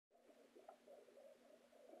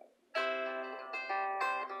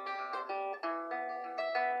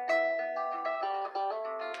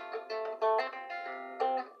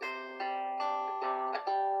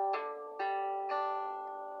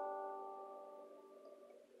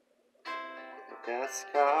got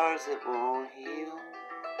scars that won't heal,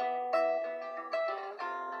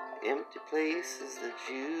 empty places that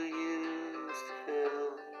you used to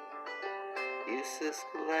fill, useless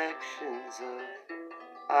collections of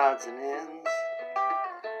odds and ends,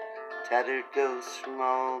 tattered ghosts from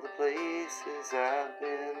all the places I've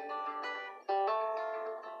been.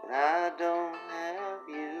 But I don't have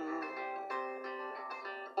you,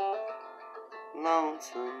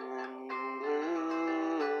 lonesome and blue.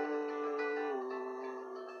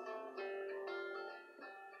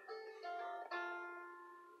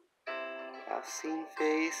 I've seen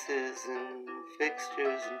faces and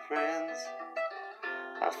fixtures and friends,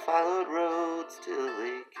 I've followed roads till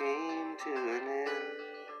they came to an end,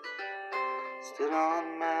 stood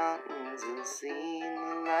on mountains and seen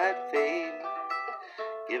the light fade,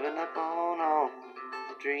 given up on all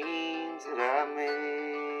the dreams that I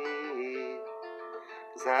made.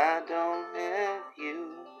 'Cause I don't have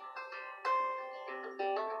you,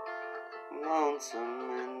 I'm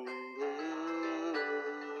lonesome and blue.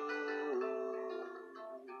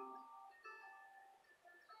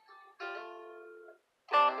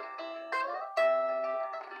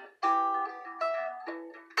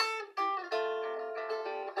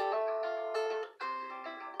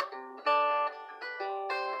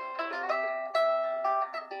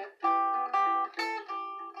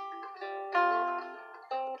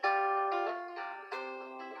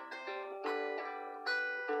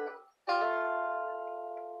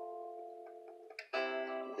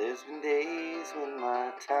 There's been days when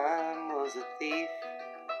my time was a thief,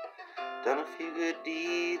 done a few good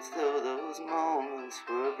deeds, though those moments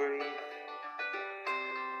were brief,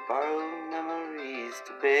 borrowed memories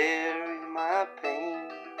to bury my pain,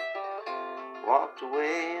 walked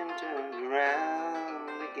away and turned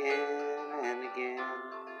around again and again.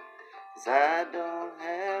 'Cause I don't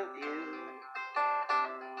have you,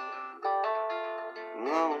 I'm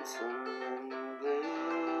lonesome and blue.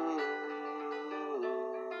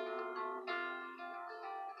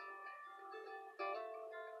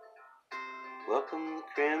 Welcome the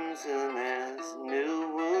crimson as new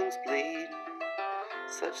wounds bleed,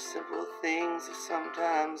 such simple things are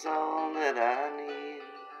sometimes all that I need.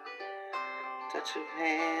 Touch of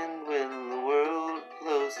hand when the world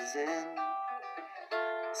closes in,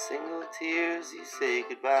 single tears you say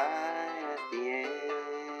goodbye at the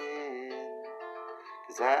end.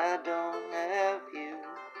 'Cause I don't have you,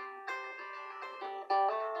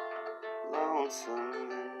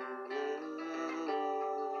 lonesome and blue.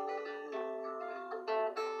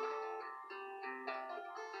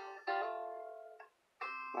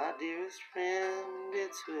 My dearest friend,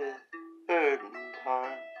 it's with burdened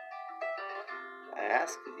heart I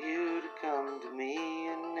ask of you to come to me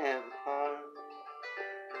and never part.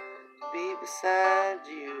 To be beside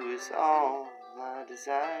you is all I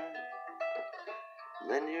desire.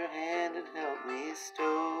 Lend your hand and help me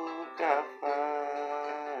stoke our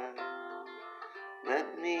fire.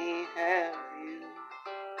 Let me have you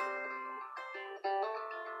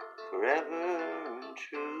forever and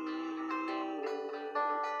true.